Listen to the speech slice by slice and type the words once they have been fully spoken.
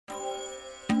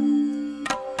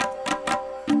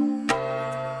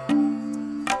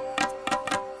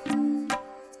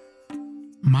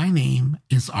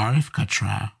is Arif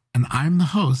Katra, and I'm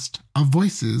the host of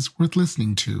Voices Worth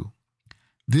Listening to.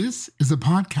 This is a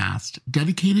podcast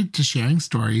dedicated to sharing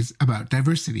stories about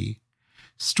diversity,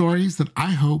 stories that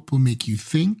I hope will make you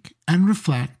think and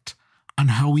reflect on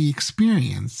how we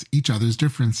experience each other's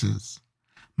differences.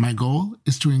 My goal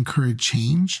is to encourage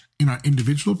change in our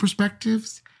individual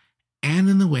perspectives and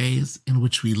in the ways in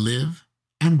which we live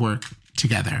and work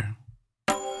together.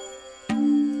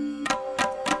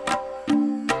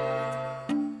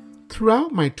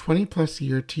 Throughout my 20-plus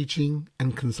year teaching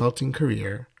and consulting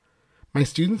career, my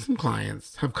students and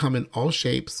clients have come in all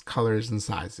shapes, colors, and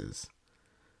sizes.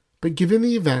 But given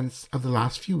the events of the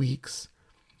last few weeks,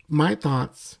 my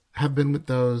thoughts have been with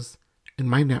those in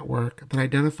my network that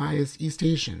identify as East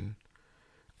Asian.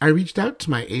 I reached out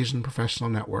to my Asian professional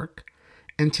network,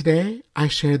 and today I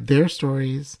shared their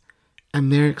stories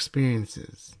and their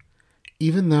experiences,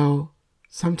 even though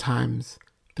sometimes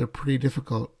they're pretty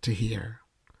difficult to hear.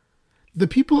 The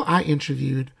people I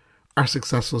interviewed are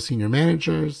successful senior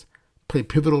managers, play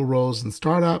pivotal roles in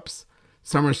startups,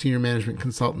 some are senior management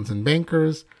consultants and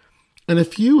bankers, and a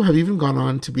few have even gone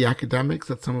on to be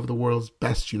academics at some of the world's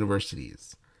best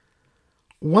universities.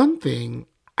 One thing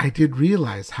I did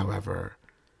realize, however,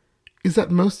 is that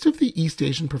most of the East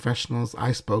Asian professionals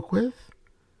I spoke with,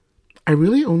 I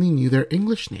really only knew their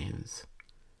English names,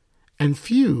 and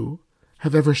few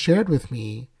have ever shared with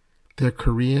me their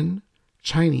Korean,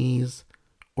 Chinese,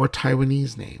 or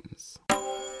Taiwanese names.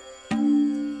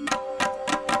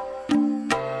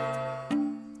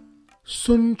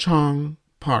 Sun Chong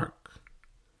Park,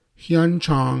 Hyun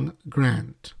Chong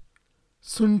Grant,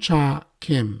 Sun Cha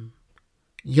Kim,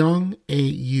 Young A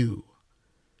Yu,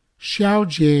 Xiao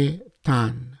Jie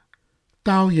Tan,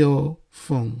 Dao Yo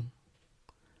Feng.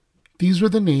 These were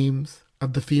the names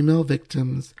of the female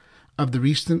victims of the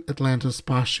recent Atlanta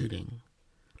spa shooting.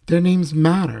 Their names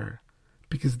matter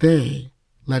because they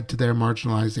led to their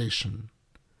marginalization.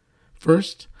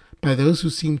 First, by those who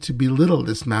seem to belittle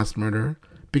this mass murder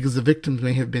because the victims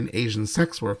may have been Asian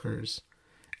sex workers,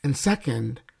 and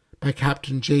second, by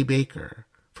Captain Jay Baker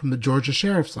from the Georgia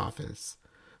Sheriff's Office,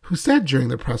 who said during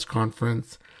the press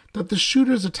conference that the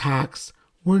shooter's attacks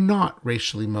were not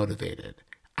racially motivated,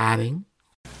 adding,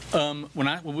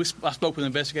 I spoke with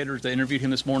investigators, they interviewed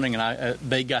him this morning, and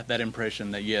they got that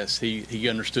impression that, yes, he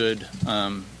understood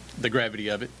the gravity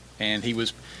of it, and he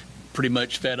was pretty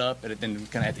much fed up at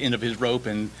the end of his rope,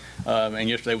 and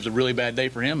yesterday was a really bad day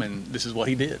for him, and this is what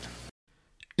he did.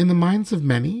 In the minds of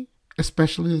many,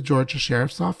 especially the Georgia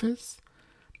Sheriff's Office,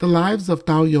 the lives of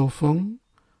Dao Yo Feng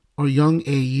or Young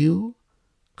A Yu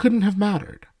couldn't have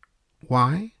mattered.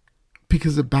 Why?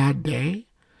 Because a bad day?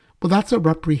 Well, that's a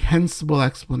reprehensible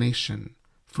explanation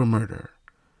for murder.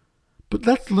 But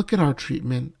let's look at our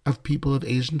treatment of people of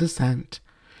Asian descent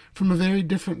from a very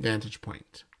different vantage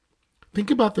point. Think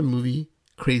about the movie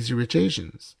Crazy Rich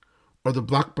Asians, or the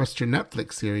blockbuster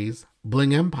Netflix series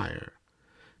Bling Empire.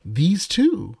 These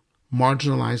too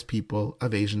marginalize people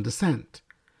of Asian descent,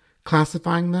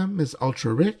 classifying them as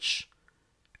ultra-rich,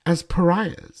 as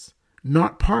pariahs,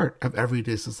 not part of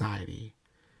everyday society,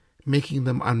 making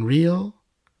them unreal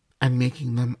and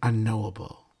making them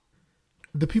unknowable.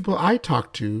 The people I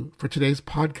talked to for today's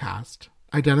podcast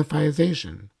identify as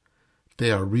Asian.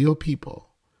 They are real people.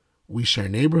 We share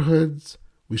neighborhoods,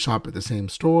 we shop at the same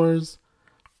stores.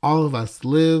 All of us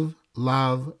live,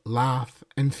 love, laugh,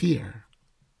 and fear.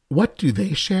 What do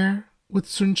they share with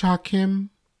Sun Cha Kim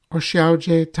or Xiao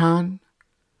Jie Tan?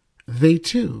 They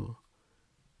too,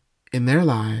 in their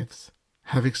lives,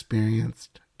 have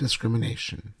experienced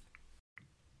discrimination.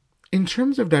 In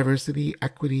terms of diversity,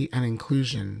 equity, and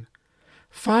inclusion,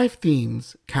 5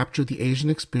 themes capture the Asian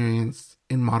experience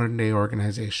in modern-day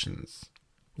organizations.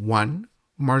 1.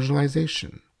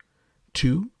 Marginalization.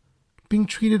 2. Being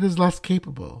treated as less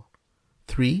capable.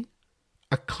 3.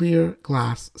 A clear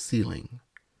glass ceiling.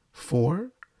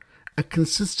 4. A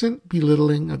consistent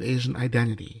belittling of Asian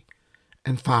identity.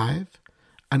 And 5.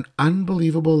 An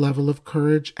unbelievable level of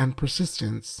courage and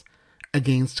persistence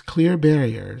against clear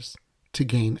barriers to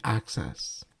gain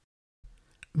access.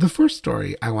 The first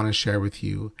story I want to share with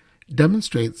you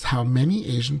demonstrates how many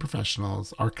Asian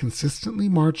professionals are consistently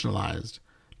marginalized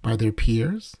by their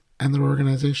peers and their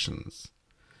organizations.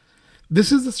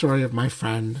 This is the story of my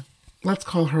friend, let's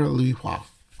call her Li Hua.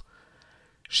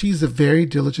 She's a very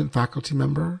diligent faculty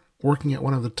member working at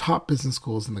one of the top business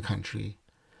schools in the country.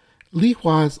 Li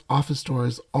Hua's office door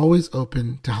is always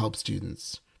open to help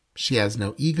students. She has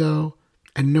no ego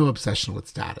and no obsession with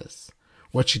status.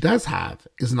 What she does have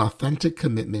is an authentic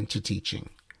commitment to teaching.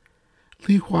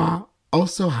 Li Hua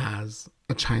also has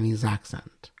a Chinese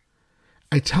accent.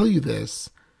 I tell you this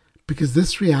because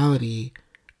this reality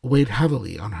weighed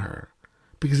heavily on her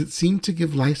because it seemed to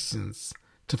give license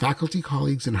to faculty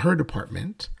colleagues in her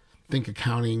department, think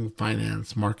accounting,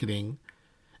 finance, marketing,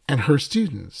 and her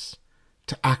students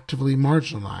to actively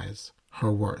marginalize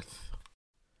her worth.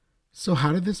 So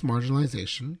how did this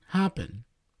marginalization happen?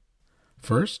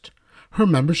 First, her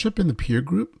membership in the peer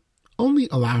group only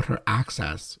allowed her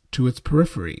access to its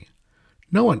periphery.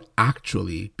 No one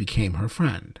actually became her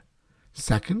friend.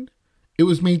 Second, it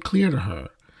was made clear to her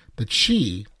that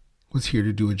she was here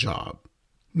to do a job,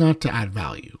 not to add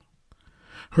value.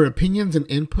 Her opinions and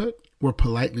input were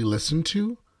politely listened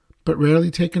to, but rarely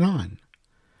taken on.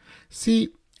 See,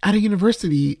 at a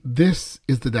university, this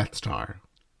is the Death Star,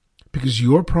 because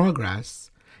your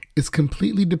progress is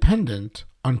completely dependent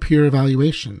on peer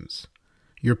evaluations.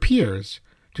 Your peers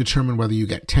determine whether you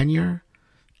get tenure,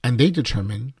 and they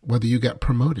determine whether you get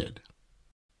promoted.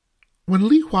 When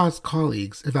Li Hua's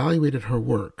colleagues evaluated her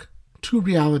work, two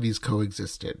realities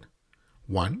coexisted.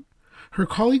 One, her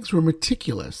colleagues were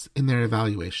meticulous in their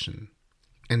evaluation.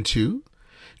 And two,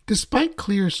 despite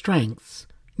clear strengths,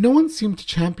 no one seemed to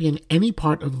champion any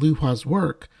part of Li Hua's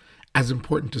work as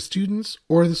important to students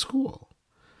or the school.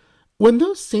 When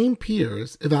those same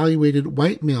peers evaluated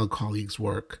white male colleagues'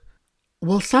 work,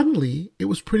 well, suddenly it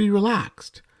was pretty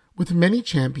relaxed, with many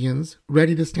champions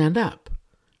ready to stand up.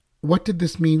 What did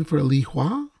this mean for Li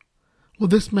Hua? Well,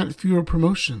 this meant fewer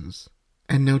promotions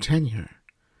and no tenure.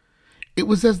 It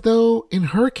was as though, in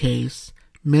her case,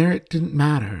 merit didn't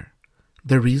matter.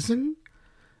 The reason?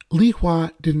 Li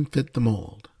Hua didn't fit the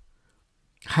mold.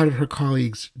 How did her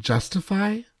colleagues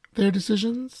justify their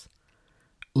decisions?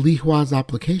 Li Hua's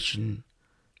application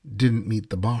didn't meet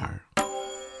the bar.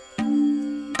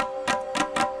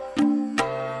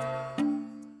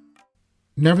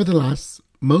 Nevertheless,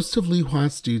 most of Li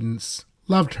Hua's students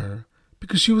loved her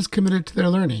because she was committed to their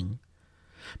learning.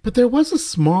 But there was a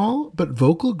small but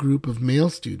vocal group of male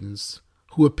students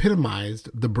who epitomized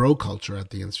the bro culture at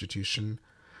the institution,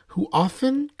 who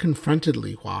often confronted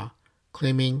Li Hua,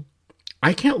 claiming,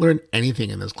 "I can't learn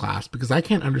anything in this class because I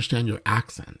can't understand your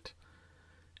accent."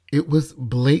 It was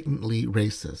blatantly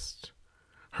racist.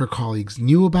 Her colleagues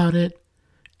knew about it,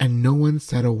 and no one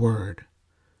said a word.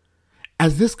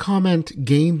 As this comment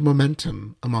gained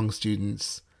momentum among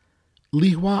students,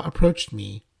 Li Hua approached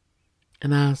me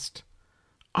and asked,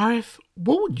 "Arif,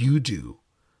 what would you do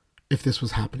if this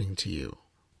was happening to you?"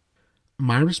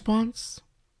 My response?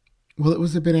 Well, it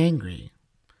was a bit angry.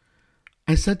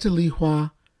 I said to Li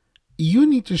Hua, "You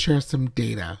need to share some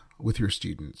data with your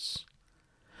students.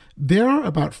 There are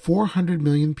about 400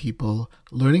 million people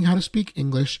learning how to speak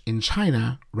English in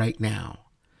China right now.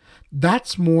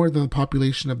 That's more than the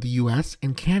population of the US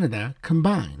and Canada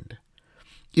combined.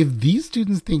 If these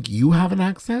students think you have an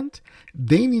accent,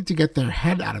 they need to get their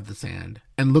head out of the sand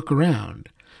and look around,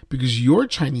 because your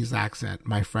Chinese accent,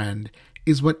 my friend,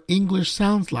 is what English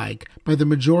sounds like by the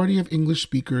majority of English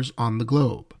speakers on the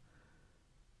globe."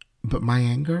 But my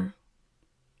anger?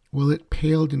 Well, it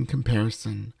paled in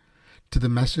comparison to the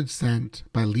message sent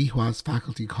by Li Hua's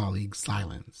faculty colleagues'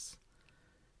 silence.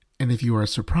 And if you are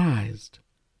surprised,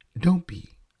 don't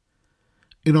be.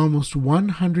 In almost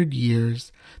 100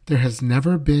 years, there has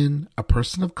never been a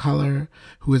person of color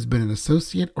who has been an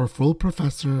associate or full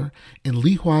professor in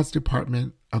Li Hua's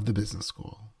department of the business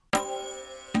school.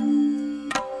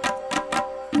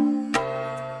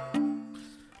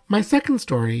 My second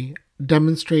story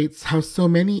demonstrates how so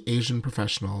many Asian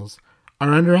professionals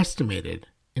are underestimated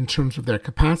in terms of their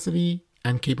capacity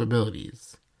and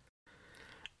capabilities.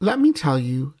 Let me tell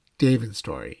you David's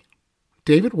story.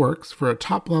 David works for a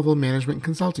top-level management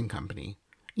consulting company,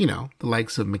 the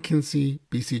likes of McKinsey,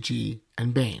 BCG,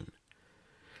 and Bain.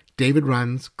 David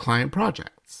runs client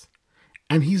projects,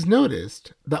 and he's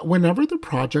noticed that whenever the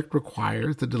project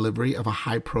requires the delivery of a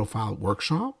high-profile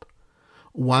workshop,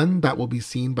 one that will be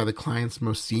seen by the client's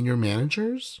most senior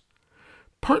managers,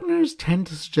 partners tend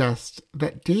to suggest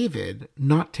that David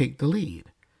not take the lead,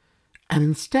 and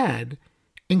instead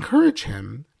encourage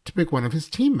him to pick one of his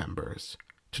team members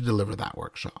to deliver that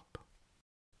workshop.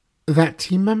 That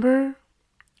team member?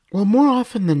 Well, more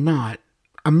often than not,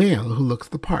 a male who looks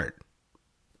the part.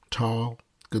 Tall,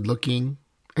 good-looking,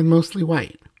 and mostly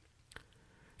white.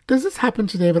 Does this happen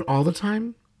to David all the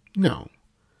time? No.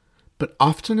 But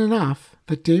often enough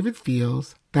that David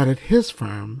feels that at his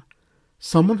firm,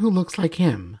 someone who looks like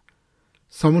him,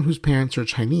 someone whose parents are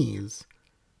Chinese,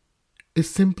 is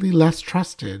simply less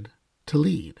trusted to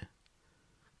lead.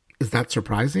 Is that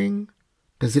surprising?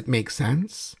 Does it make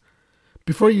sense?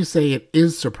 Before you say it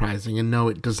is surprising and no,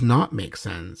 it does not make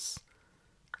sense,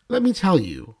 let me tell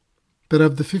you that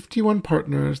of the 51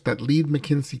 partners that lead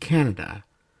McKinsey Canada,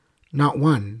 not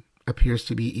one appears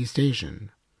to be East Asian,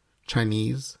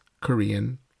 Chinese,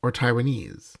 Korean, or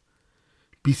Taiwanese.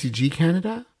 BCG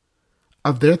Canada,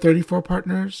 of their 34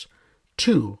 partners,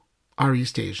 2 are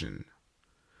East Asian.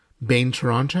 Bain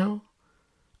Toronto,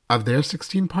 of their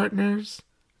 16 partners,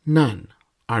 none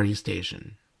are East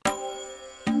Asian.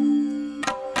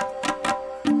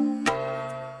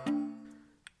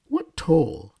 What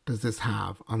toll does this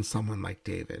have on someone like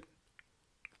David?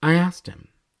 I asked him.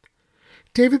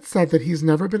 David said that he's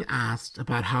never been asked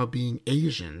about how being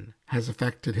Asian has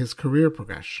affected his career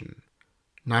progression,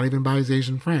 not even by his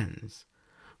Asian friends,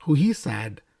 who he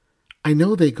said, I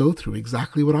know they go through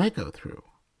exactly what I go through.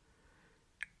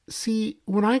 See,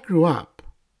 when I grew up,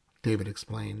 David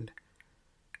explained,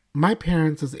 my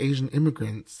parents as Asian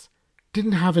immigrants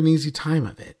didn't have an easy time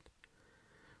of it.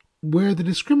 Where the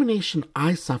discrimination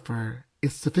I suffer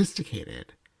is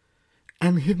sophisticated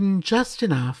and hidden just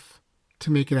enough to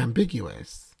make it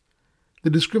ambiguous, the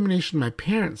discrimination my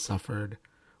parents suffered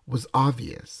was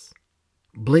obvious,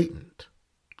 blatant,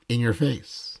 in your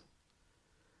face.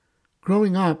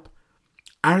 Growing up,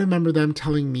 I remember them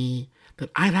telling me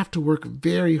that I'd have to work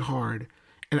very hard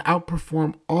and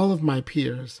outperform all of my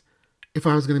peers if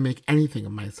I was going to make anything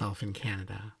of myself in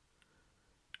Canada.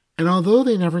 And although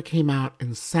they never came out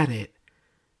and said it,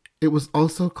 it was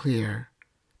also clear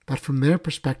that from their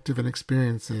perspective and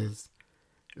experiences,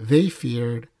 they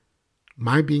feared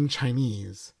my being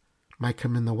Chinese might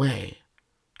come in the way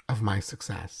of my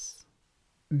success.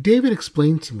 David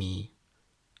explained to me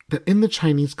that in the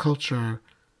Chinese culture,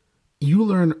 you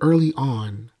learn early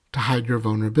on to hide your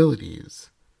vulnerabilities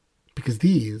because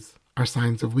these are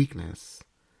signs of weakness.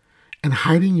 And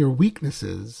hiding your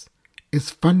weaknesses is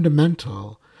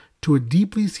fundamental to a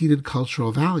deeply seated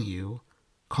cultural value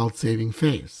called saving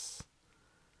face.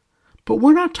 But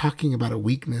we're not talking about a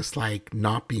weakness like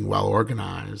not being well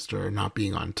organized or not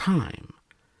being on time.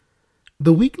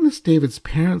 The weakness David's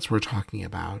parents were talking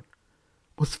about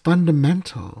was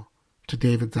fundamental to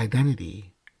David's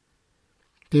identity.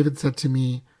 David said to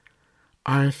me,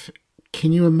 Arif,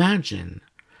 can you imagine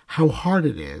how hard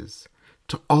it is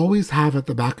to always have at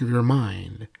the back of your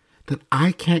mind that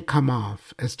I can't come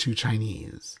off as too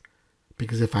Chinese?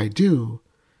 Because if I do,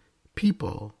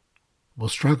 people will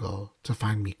struggle to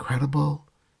find me credible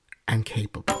and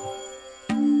capable.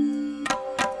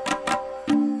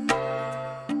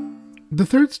 The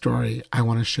third story I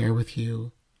want to share with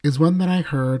you is one that I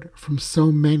heard from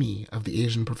so many of the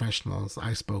Asian professionals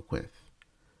I spoke with.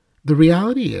 The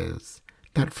reality is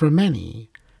that for many,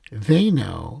 they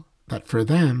know that for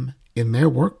them, in their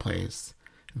workplace,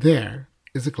 there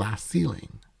is a glass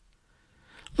ceiling.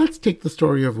 Let's take the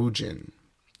story of Wu Jin.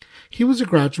 He was a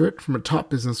graduate from a top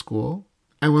business school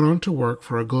and went on to work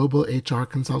for a global HR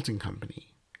consulting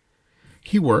company.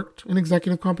 He worked in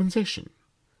executive compensation.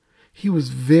 He was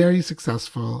very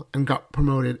successful and got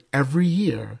promoted every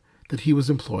year that he was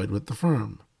employed with the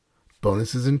firm,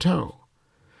 bonuses in tow.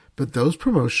 But those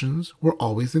promotions were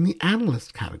always in the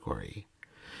analyst category.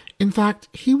 In fact,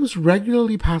 he was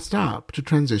regularly passed up to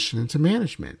transition into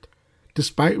management,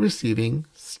 despite receiving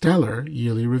stellar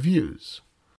yearly reviews.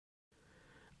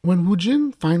 When Wu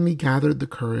Jin finally gathered the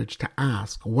courage to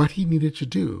ask what he needed to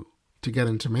do to get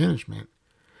into management,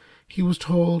 he was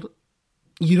told,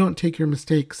 you don't take your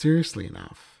mistakes seriously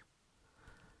enough.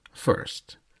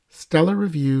 First, stellar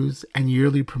reviews and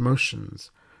yearly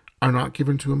promotions are not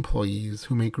given to employees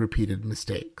who make repeated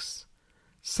mistakes.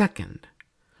 Second,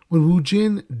 when Wu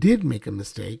Jin did make a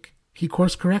mistake, he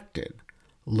course-corrected,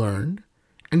 learned,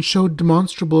 and showed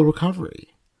demonstrable recovery.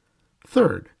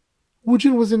 Third, Wu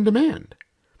Jin was in demand.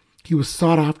 He was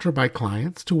sought after by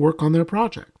clients to work on their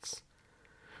projects.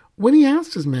 When he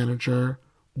asked his manager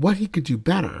what he could do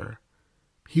better,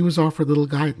 he was offered little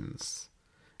guidance.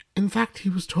 In fact, he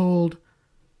was told,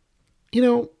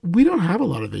 we don't have a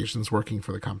lot of Asians working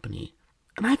for the company,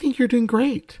 and I think you're doing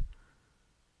great.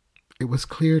 It was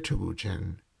clear to Wu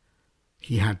Jin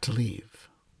he had to leave.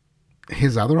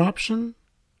 His other option?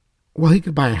 Well, he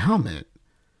could buy a helmet,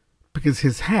 because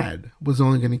his head was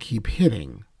only going to keep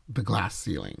hitting the glass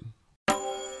ceiling.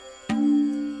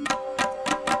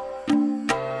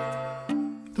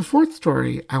 The fourth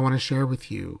story I want to share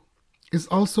with you is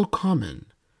also common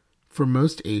for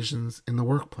most Asians in the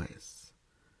workplace: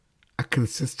 a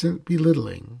consistent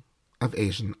belittling of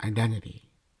Asian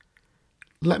identity.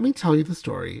 Let me tell you the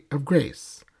story of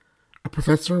Grace, a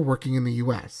professor working in the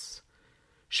U.S.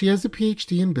 She has a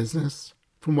PhD in business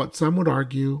from what some would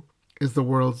argue is the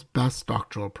world's best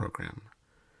doctoral program.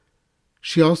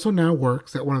 She also now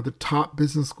works at one of the top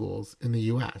business schools in the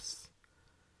U.S.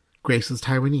 Grace is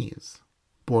Taiwanese,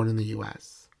 born in the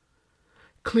U.S.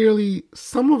 Clearly,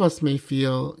 some of us may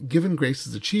feel, given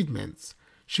Grace's achievements,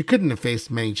 she couldn't have faced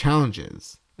many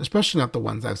challenges, especially not the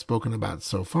ones I've spoken about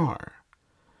so far.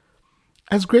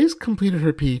 As Grace completed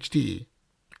her PhD,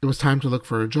 it was time to look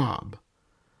for a job.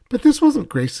 But this wasn't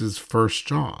Grace's first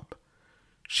job.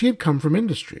 She had come from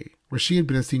industry, where she had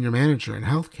been a senior manager in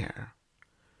healthcare.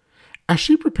 As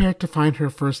she prepared to find her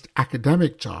first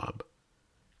academic job,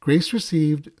 Grace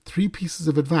received 3 pieces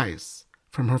of advice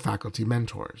from her faculty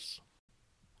mentors.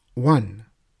 1.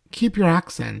 Keep your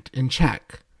accent in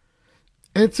check.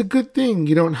 And it's a good thing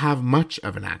you don't have much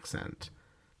of an accent.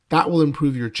 That will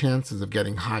improve your chances of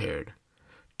getting hired.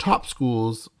 Top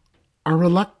schools are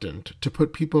reluctant to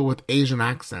put people with Asian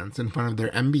accents in front of their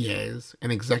MBAs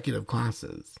and executive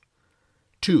classes.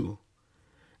 2.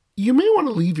 You may want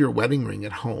to leave your wedding ring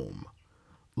at home.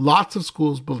 Lots of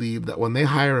schools believe that when they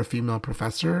hire a female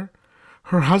professor,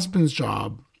 her husband's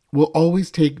job will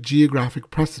always take geographic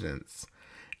precedence,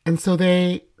 and so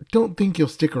they don't think you'll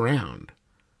stick around.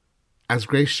 As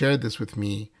Grace shared this with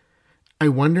me, I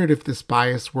wondered if this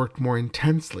bias worked more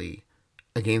intensely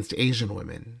against Asian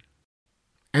women.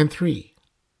 And 3.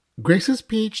 Grace's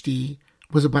PhD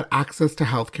was about access to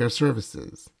healthcare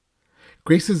services.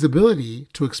 Grace's ability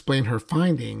to explain her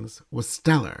findings was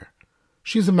stellar.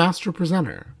 She's a master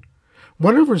presenter.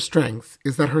 One of her strengths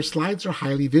is that her slides are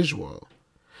highly visual.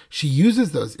 She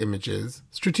uses those images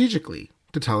strategically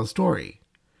to tell a story.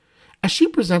 As she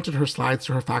presented her slides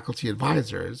to her faculty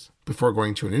advisors before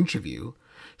going to an interview,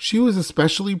 she was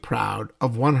especially proud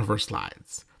of one of her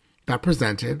slides that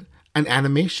presented an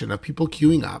animation of people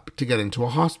queuing up to get into a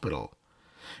hospital.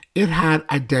 It had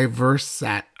a diverse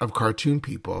set of cartoon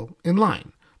people in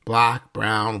line: black,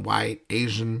 brown, white,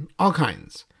 Asian, all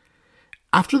kinds.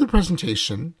 After the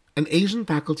presentation, an Asian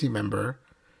faculty member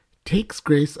takes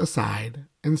Grace aside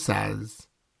and says,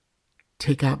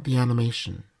 "Take out the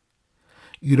animation.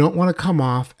 You don't want to come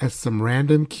off as some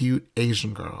random cute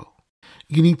Asian girl.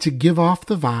 You need to give off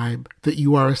the vibe that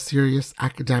you are a serious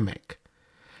academic,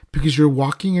 because you're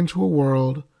walking into a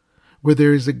world where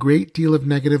there is a great deal of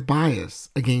negative bias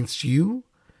against you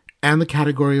and the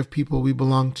category of people we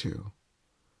belong to."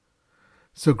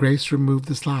 So Grace removed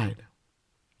the slide.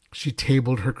 She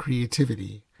tabled her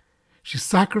creativity. She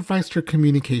sacrificed her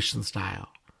communication style.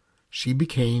 She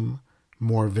became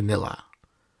more vanilla,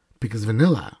 because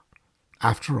vanilla,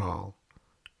 after all,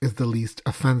 is the least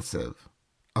offensive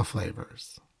of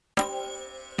flavors.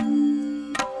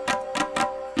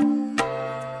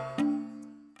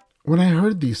 When I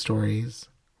heard these stories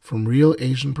from real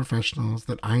Asian professionals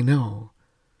that I know,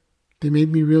 they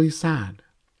made me really sad.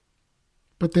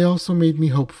 But they also made me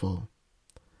hopeful.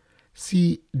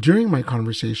 See, during my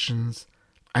conversations,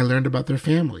 I learned about their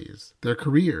families, their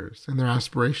careers, and their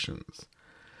aspirations.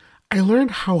 I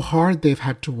learned how hard they've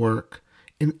had to work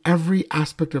in every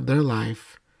aspect of their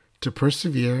life to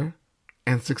persevere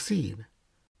and succeed.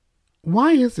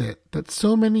 Why is it that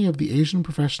so many of the Asian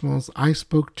professionals I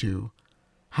spoke to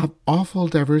have awful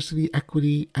diversity,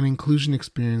 equity, and inclusion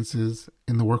experiences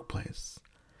in the workplace,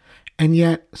 and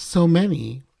yet so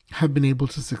many have been able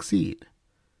to succeed?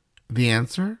 The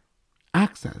answer?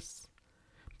 Access.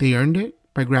 They earned it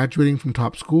by graduating from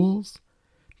top schools.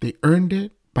 They earned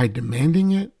it by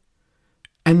demanding it.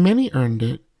 And many earned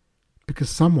it because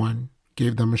someone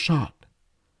gave them a shot.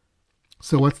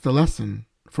 So what's the lesson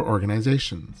for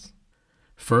organizations?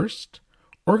 First,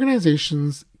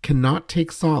 organizations cannot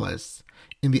take solace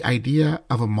in the idea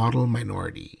of a model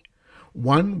minority,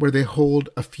 one where they hold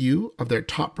a few of their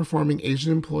top-performing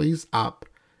Asian employees up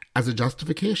as a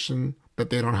justification that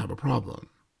they don't have a problem.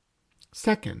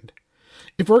 Second,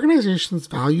 if organizations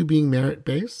value being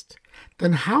merit-based,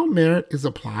 then how merit is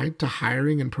applied to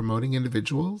hiring and promoting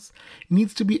individuals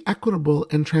needs to be equitable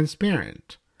and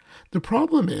transparent. The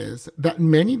problem is that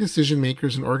many decision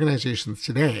makers in organizations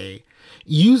today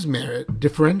use merit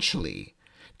differentially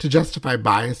to justify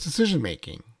biased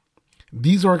decision-making.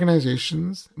 These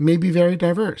organizations may be very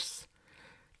diverse.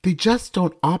 They just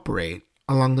don't operate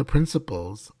along the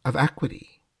principles of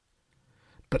equity.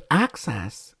 But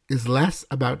access is less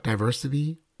about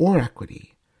diversity or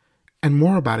equity and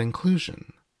more about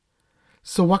inclusion.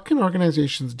 So what can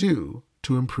organizations do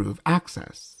to improve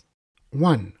access?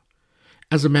 1.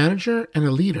 As a manager and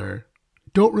a leader,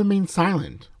 don't remain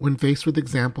silent when faced with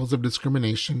examples of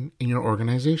discrimination in your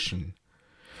organization.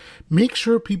 Make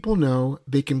sure people know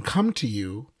they can come to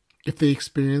you if they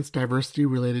experience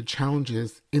diversity-related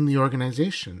challenges in the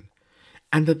organization,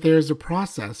 and that there is a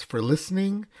process for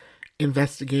listening,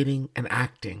 investigating, and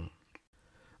acting.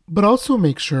 But also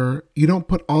make sure you don't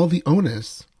put all the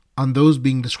onus on those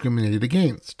being discriminated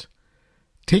against.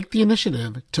 Take the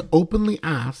initiative to openly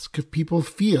ask if people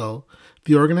feel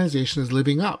the organization is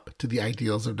living up to the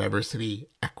ideals of diversity,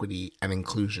 equity, and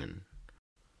inclusion.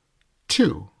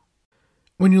 2.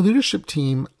 When your leadership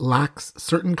team lacks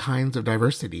certain kinds of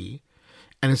diversity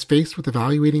and is faced with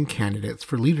evaluating candidates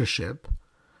for leadership,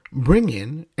 bring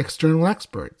in external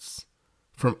experts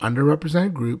from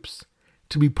underrepresented groups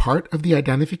to be part of the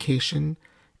identification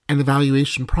and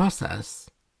evaluation process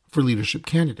for leadership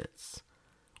candidates.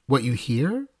 What you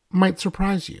hear might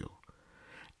surprise you,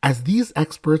 as these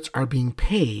experts are being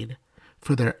paid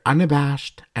for their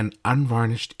unabashed and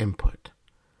unvarnished input.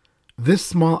 This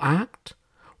small act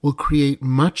will create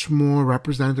much more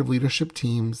representative leadership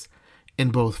teams in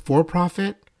both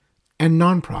for-profit and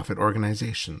non-profit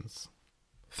organizations.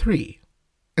 3.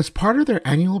 As part of their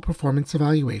annual performance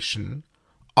evaluation,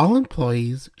 all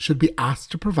employees should be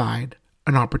asked to provide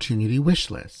an opportunity wish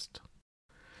list.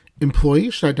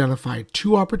 Employees should identify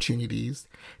 2 opportunities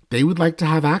they would like to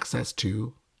have access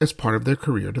to as part of their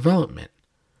career development.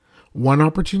 One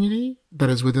opportunity that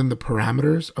is within the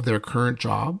parameters of their current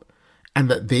job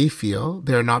and that they feel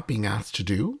they are not being asked to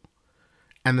do.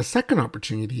 And the second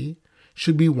opportunity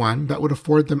should be one that would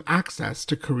afford them access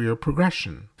to career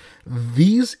progression.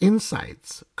 These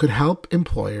insights could help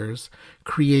employers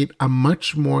create a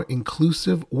much more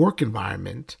inclusive work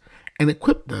environment and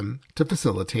equip them to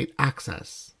facilitate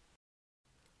access.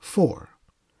 4.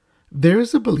 There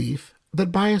is a belief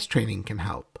that bias training can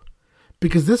help,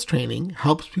 because this training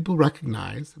helps people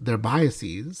recognize their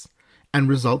biases and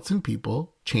results in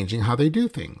people changing how they do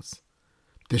things.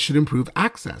 This should improve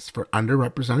access for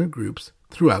underrepresented groups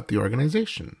throughout the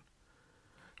organization.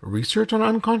 Research on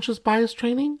unconscious bias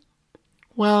training?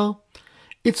 Well,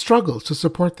 it struggles to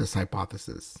support this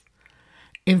hypothesis.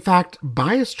 In fact,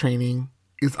 bias training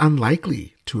is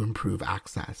unlikely to improve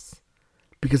access,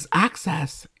 because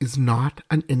access is not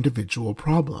an individual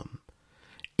problem.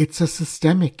 It's a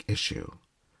systemic issue.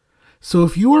 So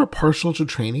if you are partial to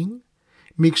training,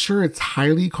 make sure it's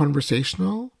highly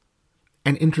conversational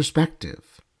and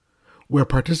introspective, where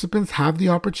participants have the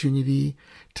opportunity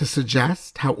to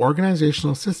suggest how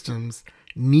organizational systems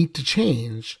need to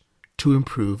change to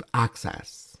improve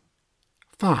access.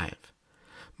 5.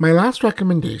 My last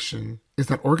recommendation is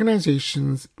that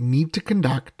organizations need to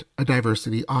conduct a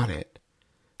diversity audit.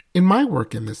 In my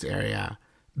work in this area,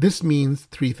 this means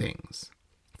 3 things.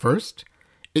 First,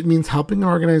 it means helping an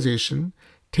organization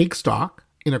take stock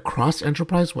in a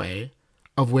cross-enterprise way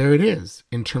of where it is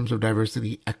in terms of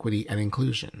diversity, equity, and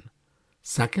inclusion.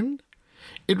 Second,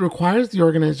 it requires the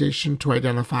organization to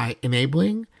identify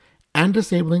enabling and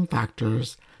disabling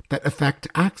factors that affect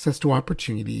access to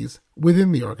opportunities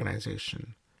within the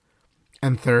organization.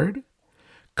 And third,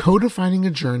 co-defining a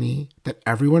journey that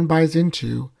everyone buys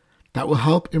into that will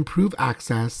help improve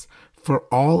access for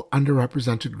all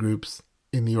underrepresented groups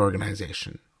in the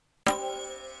organization.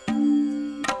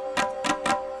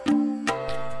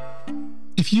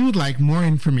 If you would like more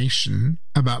information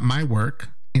about my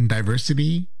work in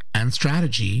diversity and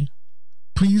strategy,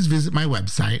 please visit my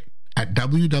website at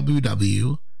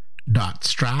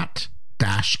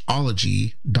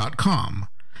www.strat-ology.com.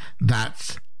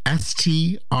 That's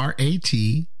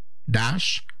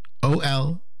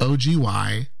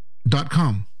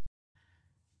strat-ology.com.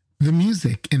 The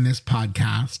music in this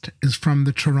podcast is from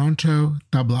the Toronto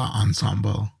Tabla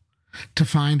Ensemble. To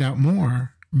find out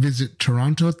more, visit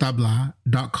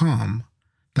torontotabla.com.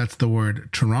 That's the word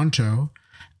Toronto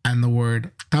and the word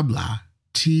tabla,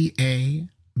 Tabla.